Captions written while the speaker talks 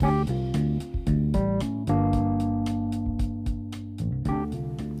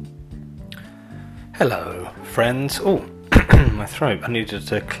Hello, friends. Oh, my throat. I needed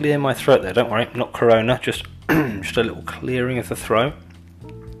to clear my throat there. Don't worry, not corona, just just a little clearing of the throat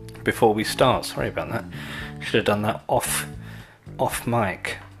before we start. Sorry about that. Should have done that off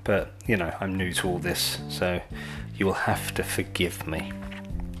mic, but you know, I'm new to all this, so you will have to forgive me.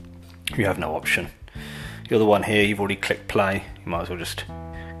 You have no option. You're the one here, you've already clicked play. You might as well just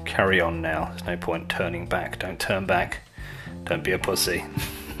carry on now. There's no point turning back. Don't turn back. Don't be a pussy.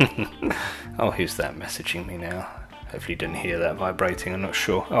 Oh, who's that messaging me now? Hopefully you didn't hear that vibrating, I'm not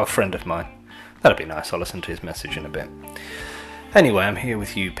sure. Oh, a friend of mine. That'd be nice, I'll listen to his message in a bit. Anyway, I'm here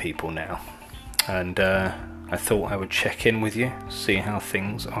with you people now. And I thought I would check in with you, see how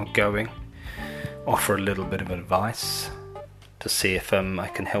things are going. Offer a little bit of advice to see if I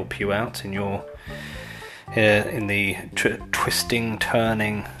can help you out in your in the twisting,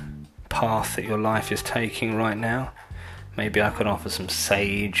 turning path that your life is taking right now. Maybe I can offer some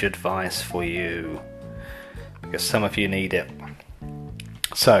sage advice for you, because some of you need it.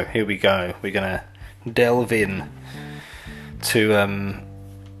 So here we go. We're gonna delve in to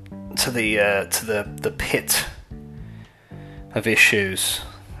the pit of issues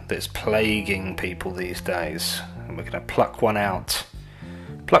that's plaguing people these days, and we're gonna pluck one out.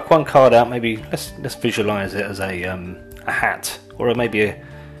 Pluck one card out. Maybe let's visualize it as a hat, or maybe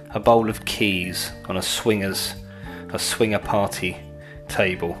a bowl of keys on a swinger party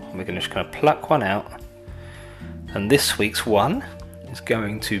table. And we're going to just kind of pluck one out, and this week's one is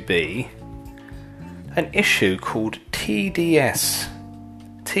going to be an issue called TDS.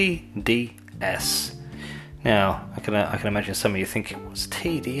 TDS. Now I can imagine some of you thinking, what's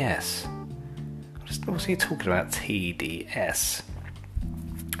TDS? What's he talking about? TDS.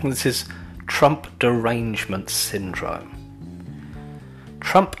 Well, this is Trump derangement syndrome.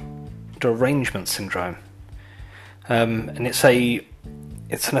 Trump derangement syndrome. And it's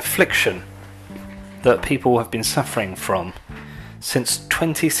an affliction that people have been suffering from since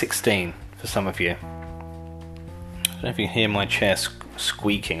 2016 for some of you. I don't know if you can hear my chair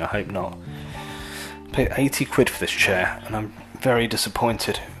squeaking, I hope not. I paid 80 quid for this chair and I'm very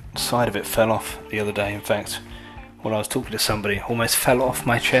disappointed. The side of it fell off the other day, in fact, while I was talking to somebody. Almost fell off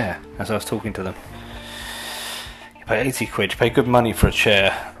my chair as I was talking to them. You pay 80 quid, you pay good money for a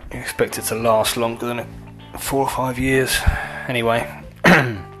chair, you expect it to last longer than 4 or 5 years. Anyway,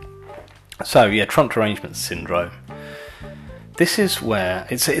 so yeah, Trump derangement syndrome. This is where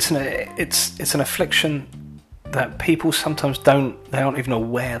it's an affliction that people sometimes they aren't even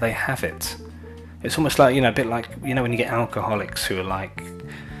aware they have it. It's almost like, a bit like, when you get alcoholics who are like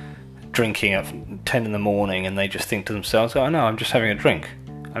drinking at 10 in the morning and they just think to themselves, oh no, I'm just having a drink,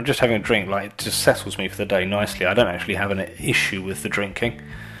 like it just settles me for the day nicely. I don't actually have an issue with the drinking.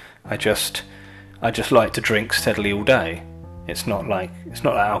 I just like to drink steadily all day. It's not like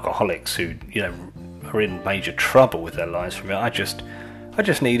alcoholics who are in major trouble with their lives from it. I just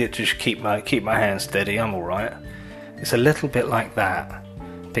need it to just keep my hands steady. I'm all right. It's a little bit like that,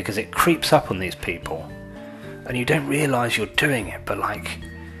 because it creeps up on these people, and you don't realise you're doing it. But like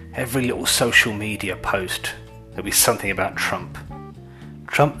every little social media post, there'll be something about Trump.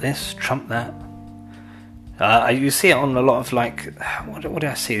 Trump this, Trump that. You see it on a lot of what did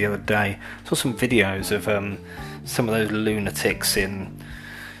I see the other day? I saw some videos of some of those lunatics in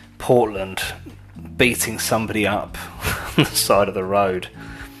Portland beating somebody up on the side of the road.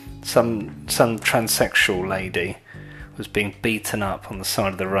 Some transsexual lady was being beaten up on the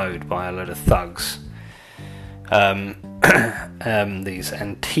side of the road by a load of thugs. These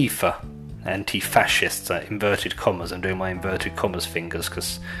anti-fascists, inverted commas. I'm doing my inverted commas fingers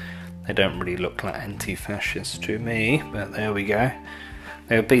because they don't really look like anti-fascists to me, but there we go.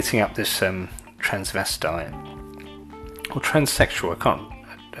 They were beating up this transvestite. Or transsexual, a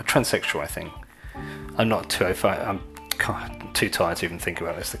transsexual, I think. I'm not too, I'm too tired to even think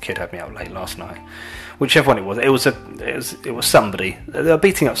about this. The kid had me up late last night. Whichever one it was somebody. They were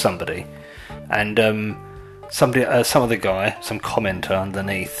beating up somebody. And some other guy, some commenter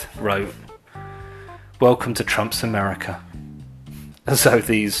underneath wrote, "Welcome to Trump's America." And so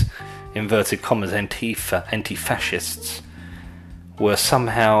these inverted commas anti-fascists were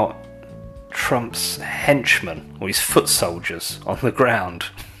somehow Trump's henchmen, or his foot soldiers on the ground,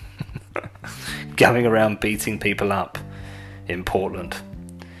 going around beating people up in Portland.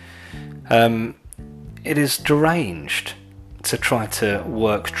 It is deranged to try to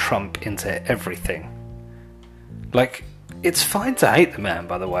work Trump into everything. Like, it's fine to hate the man,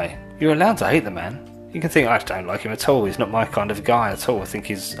 by the way. You're allowed to hate the man. You can think, I don't like him at all, he's not my kind of guy at all, I think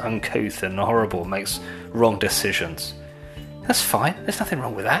he's uncouth and horrible, makes wrong decisions. That's fine, there's nothing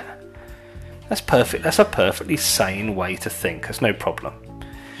wrong with that. That's perfect, that's a perfectly sane way to think, there's no problem.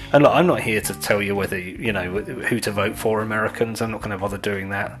 And look, I'm not here to tell you whether you know who to vote for, Americans. I'm not going to bother doing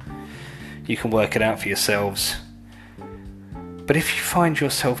that. You can work it out for yourselves. But if you find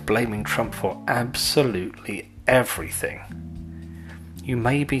yourself blaming Trump for absolutely everything, you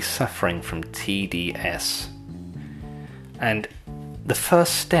may be suffering from TDS. And the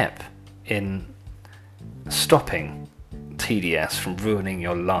first step in stopping TDS from ruining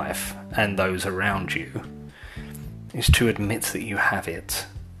your life and those around you is to admit that you have it.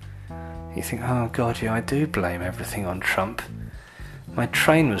 You think, oh God, yeah, I do blame everything on Trump. My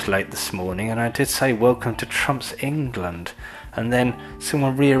train was late this morning and I did say welcome to Trump's England, and then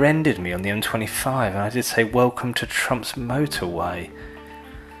someone rear-ended me on the M25 and I did say welcome to Trump's motorway,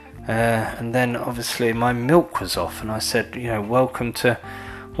 and then obviously my milk was off and I said, you know, welcome to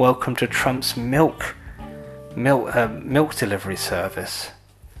Trump's milk delivery service.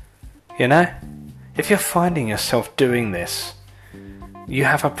 You know, if you're finding yourself doing this, you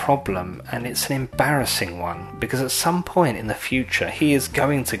have a problem, and it's an embarrassing one, because at some point in the future he is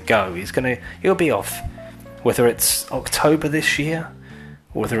going to go. He'll be off, whether it's October this year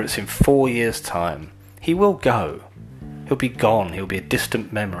or whether it's in 4 years' time. He will go. He'll be gone. He'll be a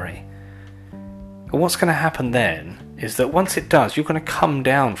distant memory. And what's going to happen then is that once it does, you're going to come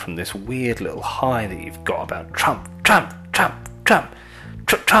down from this weird little high that you've got about Trump, Donald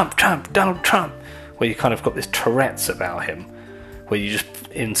Trump, where you kind of got this Tourette's about him, where you just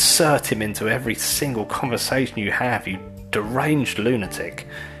insert him into every single conversation you have, you deranged lunatic,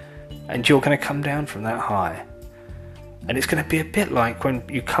 and you're going to come down from that high. And it's going to be a bit like when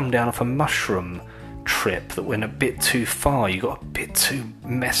you come down off a mushroom trip that went a bit too far, you got a bit too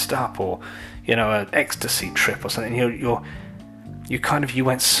messed up, or you know, an ecstasy trip or something. You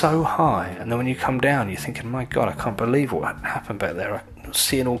went so high, and then when you come down, you're thinking, my God, I can't believe what happened back there. I'm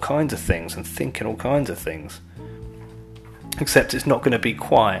seeing all kinds of things and thinking all kinds of things. Except it's not going to be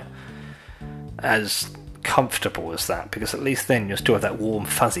quite as comfortable as that, because at least then you'll still have that warm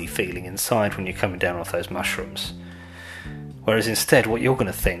fuzzy feeling inside when you're coming down off those mushrooms. Whereas instead, what you're going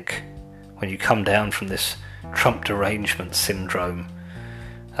to think when you come down from this Trump derangement syndrome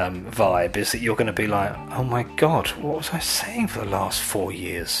vibe is that you're going to be like, oh my God, what was I saying for the last 4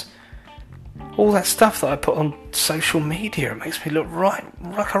 years? All that stuff that I put on social media, it makes me look like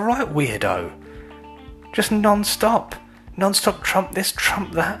a right weirdo. Just non-stop Trump this,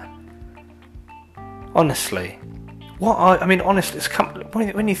 Trump that. Honestly, honestly,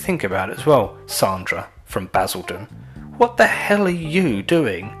 when you think about it as well, Sandra from Basildon, what the hell are you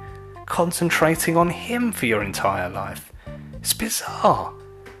doing concentrating on him for your entire life? It's bizarre.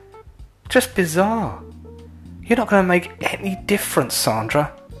 Just bizarre. You're not going to make any difference,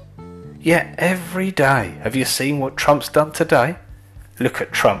 Sandra. Yet every day, have you seen what Trump's done today? Look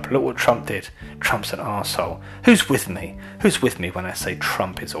at Trump. Look what Trump did. Trump's an arsehole. Who's with me? Who's with me when I say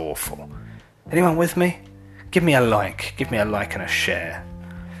Trump is awful? Anyone with me? Give me a like. Give me a like and a share.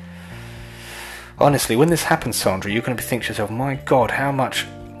 Honestly, when this happens, Sandra, you're going to be thinking to yourself, my God, how much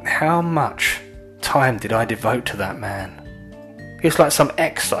time did I devote to that man? He was like some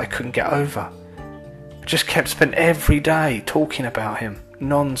ex that I couldn't get over. I just spent every day talking about him,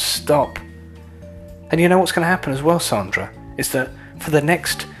 non-stop. And you know what's going to happen as well, Sandra, is that for the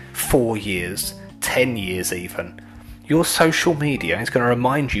next 4 years, 10 years even, your social media is going to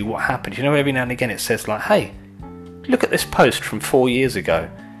remind you what happened. You know, every now and again it says like, hey, look at this post from 4 years ago.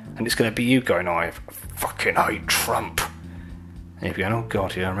 And it's going to be you going, oh, I fucking hate Trump. And you're going, oh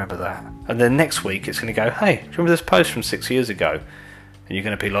God, yeah, I remember that. And then next week it's going to go, hey, do you remember this post from 6 years ago? And you're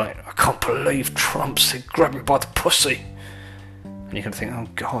going to be like, I can't believe Trump said grab me by the pussy. And you're going to think, oh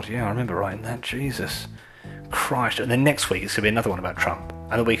God, yeah, I remember writing that, Jesus Christ. And then next week it's going to be another one about Trump.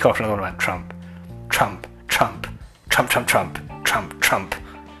 And the week after another one about Trump. Trump.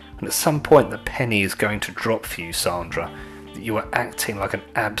 And at some point the penny is going to drop for you, Sandra, that you are acting like an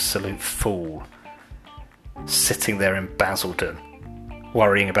absolute fool, sitting there in Basildon,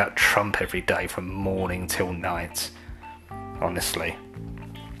 worrying about Trump every day from morning till night. Honestly.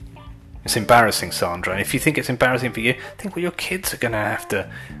 It's embarrassing, Sandra. And if you think it's embarrassing for you, think what your kids are going to have to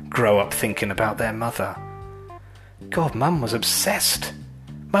grow up thinking about their mother. God, Mum was obsessed.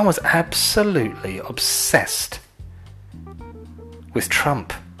 Mum was absolutely obsessed with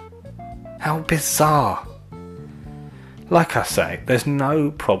Trump. How bizarre. Like I say, there's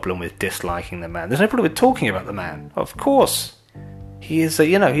no problem with disliking the man. There's no problem with talking about the man. Of course. He is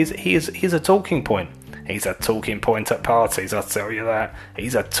he's a talking point. He's a talking point at parties, I'll tell you that.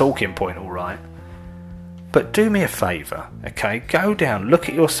 He's a talking point, alright. But do me a favour, okay? Go down, look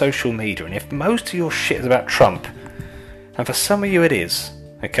at your social media, and if most of your shit is about Trump, and for some of you it is,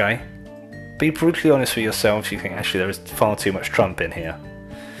 okay? Be brutally honest with yourselves. You think, actually, there is far too much Trump in here.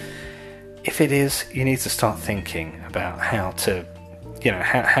 if it is, you need to start thinking about how to,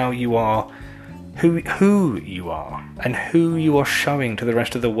 how you are, who you are, and who you are showing to the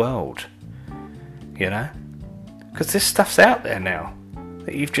rest of the world. Because this stuff's out there now.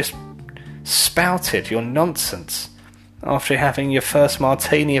 That you've just spouted your nonsense after having your first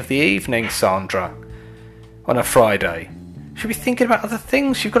martini of the evening, Sandra, on a Friday. You should be thinking about other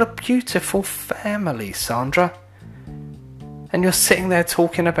things. You've got a beautiful family, Sandra. And you're sitting there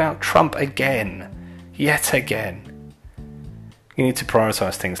talking about Trump again. Yet again. You need to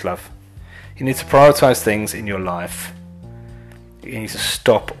prioritise things, love. You need to prioritise things in your life. You need to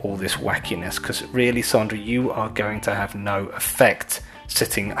stop all this wackiness, because really, Sandra, you are going to have no effect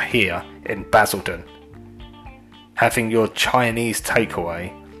sitting here in Basildon, having your Chinese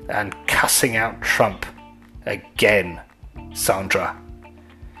takeaway and cussing out Trump again, Sandra.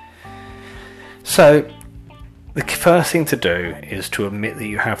 So, the first thing to do is to admit that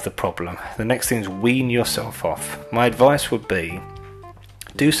you have the problem. The next thing is wean yourself off. My advice would be,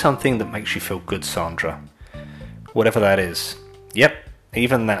 do something that makes you feel good, Sandra. Whatever that is. Yep,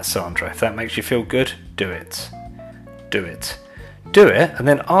 even that, Sandra. If that makes you feel good, do it. Do it. Do it, and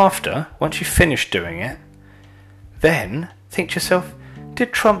then after, once you finish doing it, then think to yourself,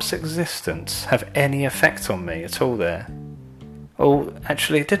 did Trump's existence have any effect on me at all there? Oh,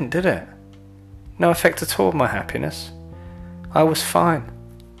 actually it didn't, did it? No effect at all on my happiness. I was fine.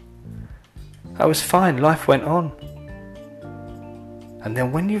 I was fine, life went on. And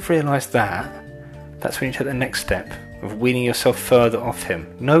then when you've realised that, that's when you take the next step of weaning yourself further off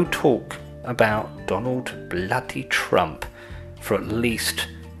him. No talk about Donald bloody Trump for at least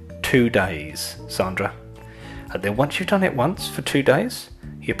 2 days, Sandra. And then once you've done it once for 2 days,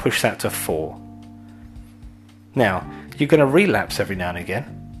 you push that to 4. Now, you're going to relapse every now and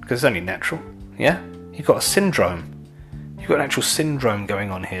again, because it's only natural, yeah? You've got a syndrome. You've got an actual syndrome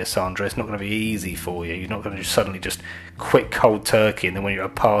going on here, Sandra. It's not going to be easy for you. You're not going to suddenly just quit cold turkey, and then when you're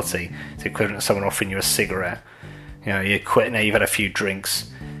at a party, it's equivalent to someone offering you a cigarette. You quit now, you've had a few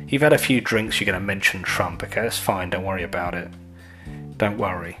drinks. You've had a few drinks, you're going to mention Trump, okay? That's fine, don't worry about it. Don't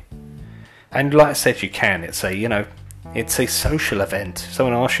worry. And like I said, you can. It's a social event. If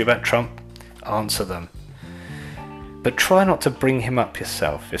someone asks you about Trump, answer them. But try not to bring him up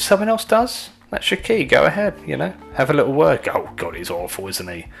yourself. If someone else does, that's your key. Go ahead, have a little word. Oh, God, he's awful, isn't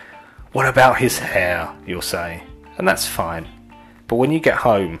he? What about his hair, you'll say. And that's fine. But when you get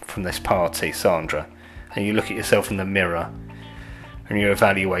home from this party, Sandra, and you look at yourself in the mirror, and you're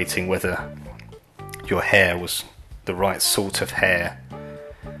evaluating whether your hair was the right sort of hair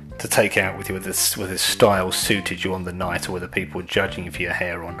to take out with you, whether this style suited you on the night, or whether people were judging you for your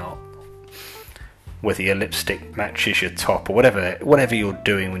hair or not, whether your lipstick matches your top, or whatever you're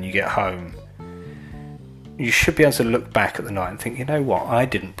doing when you get home, you should be able to look back at the night and think, you know what, I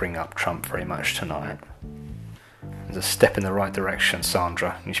didn't bring up Trump very much tonight. It's a step in the right direction,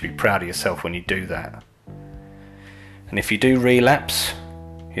 Sandra. You should be proud of yourself when you do that. And if you do relapse,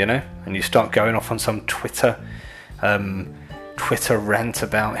 and you start going off on some Twitter rant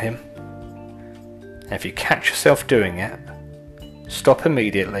about him, and if you catch yourself doing it, stop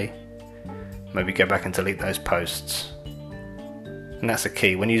immediately. Maybe go back and delete those posts. And that's the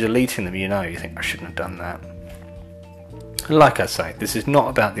key. When you're deleting them, you think, I shouldn't have done that. And like I say, this is not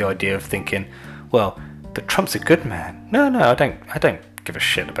about the idea of thinking, well, but Trump's a good man. No, I don't give a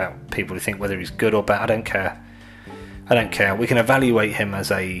shit about people who think whether he's good or bad. I don't care. We can evaluate him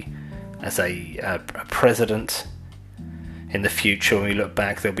as a president in the future. When we look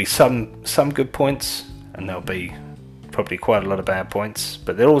back, there'll be some good points, and there'll be probably quite a lot of bad points,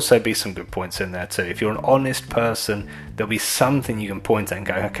 but there'll also be some good points in there too. If you're an honest person, there'll be something you can point at and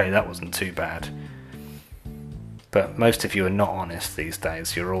go, okay, that wasn't too bad. But most of you are not honest these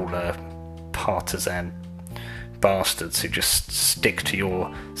days. You're all partisan bastards who just stick to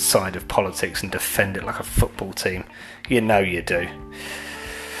your side of politics and defend it like a football team. You do.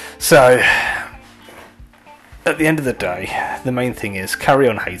 So, at the end of the day, the main thing is carry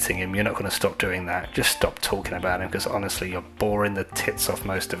on hating him. You're not going to stop doing that. Just stop talking about him, because honestly, you're boring the tits off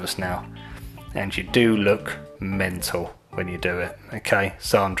most of us now. And you do look mental when you do it. Okay,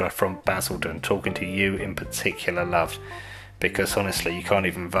 Sandra from Basildon, talking to you in particular, love. Because honestly, you can't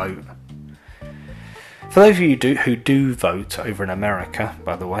even vote. For those of you who do vote over in America,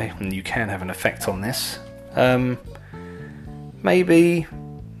 by the way, and you can have an effect on this, maybe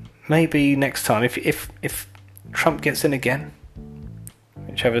next time, if Trump gets in again,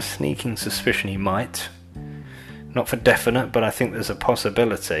 which I have a sneaking suspicion he might, not for definite, but I think there's a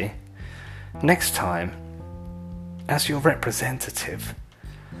possibility, next time, as your representative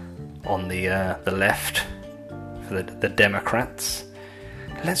on the left, for the Democrats,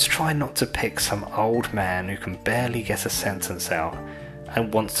 let's try not to pick some old man who can barely get a sentence out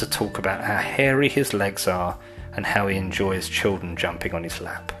and wants to talk about how hairy his legs are and how he enjoys children jumping on his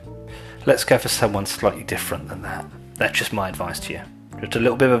lap. Let's go for someone slightly different than that. That's just my advice to you. Just a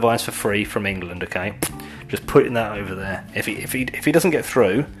little bit of advice for free from England, okay? Just putting that over there. If he doesn't get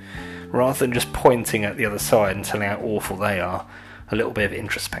through, rather than just pointing at the other side and telling how awful they are, a little bit of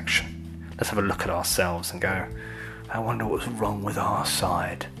introspection. Let's have a look at ourselves and go, I wonder what's wrong with our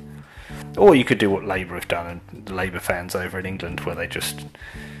side. Or you could do what Labour have done, and the Labour fans over in England, where they just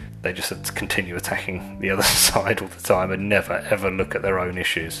continue attacking the other side all the time and never ever look at their own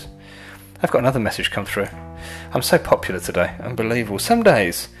issues. I've got another message come through. I'm so popular today, unbelievable. Some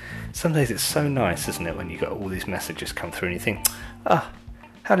days it's so nice, isn't it, when you got all these messages come through and you think,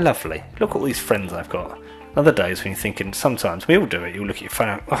 how lovely, look at all these friends I've got. Other days when you're thinking, sometimes, we all do it, you'll look at your phone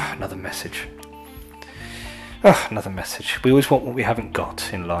and another message. Another message. We always want what we haven't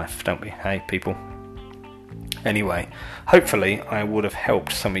got in life, don't we? Hey, people. Anyway, hopefully I would have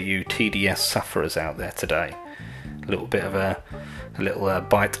helped some of you TDS sufferers out there today. A little bit of a little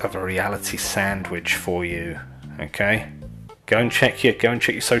bite of a reality sandwich for you. Okay? Go and check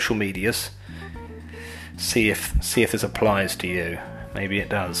your social medias. See if this applies to you. Maybe it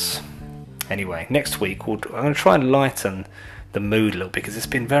does. Anyway, next week I'm going to try and lighten the mood a little bit, because it's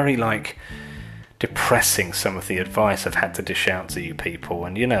been very depressing, some of the advice I've had to dish out to you people.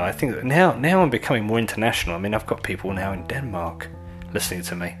 And I think that now I'm becoming more international. I mean, I've got people now in Denmark listening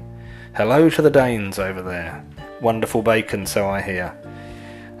to me. Hello to the Danes over there. Wonderful bacon, so I hear.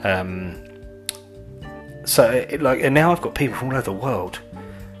 And now I've got people from all over the world.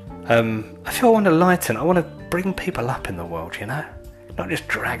 I feel I want to lighten. I want to bring people up in the world, not just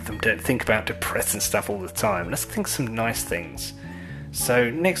drag them to think about depressing stuff all the time. Let's think some nice things. So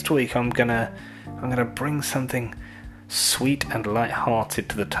next week I'm gonna bring something sweet and light-hearted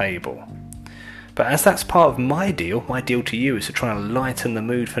to the table. But as that's part of my deal to you is to try and lighten the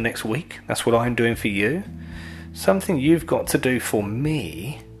mood for next week. That's what I'm doing for you. Something you've got to do for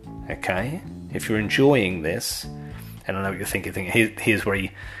me, okay? If you're enjoying this, and I know what you're thinking here's where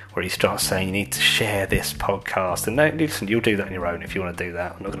you start saying you need to share this podcast. And no, listen, you'll do that on your own if you want to do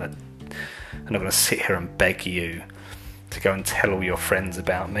that. I'm not gonna sit here and beg you to go and tell all your friends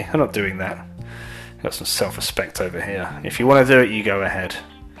about me. I'm not doing that. I've got some self-respect over here. If you want to do it, you go ahead.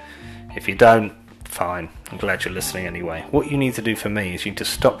 If you don't, fine. I'm glad you're listening anyway. What you need to do for me is you need to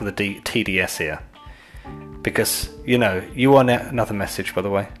stop the TDS here. Because, you are another message, by the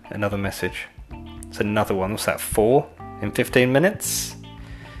way. Another message. It's another one. What's that, 4 in 15 minutes?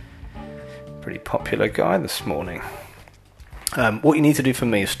 Pretty popular guy this morning. What you need to do for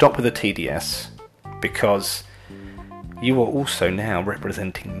me is stop with the TDS, because you are also now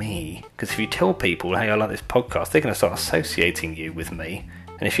representing me. Because if you tell people, hey, I like this podcast, they're going to start associating you with me.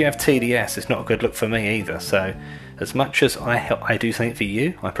 And if you have TDS, it's not a good look for me either. So as much as I do something for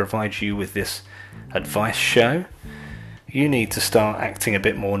you, I provide you with this advice show, you need to start acting a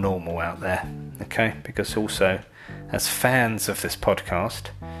bit more normal out there. Okay? Because also, as fans of this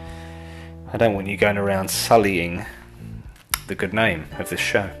podcast, I don't want you going around sullying the good name of this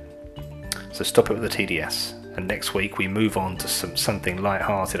show. So stop it with the TDS. And next week we move on to something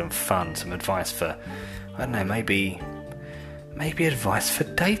light-hearted and fun, some advice for, I don't know, maybe advice for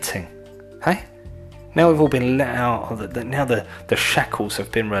dating. Hey? Now we've all been let out, now the shackles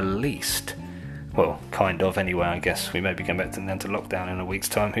have been released. Well, kind of anyway, I guess. We may be going back to lockdown in a week's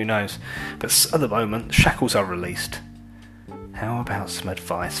time, who knows. But at the moment, the shackles are released. How about some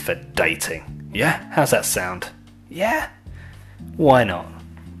advice for dating? Yeah? How's that sound? Yeah? Why not?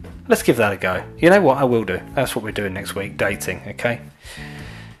 Let's give that a go. You know what? I will do. That's what we're doing next week, dating, okay?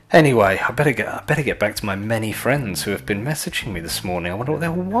 Anyway, I better get back to my many friends who have been messaging me this morning. I wonder what they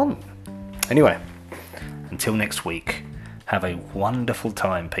all want. Anyway, until next week, have a wonderful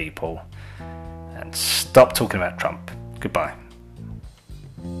time, people. And stop talking about Trump. Goodbye.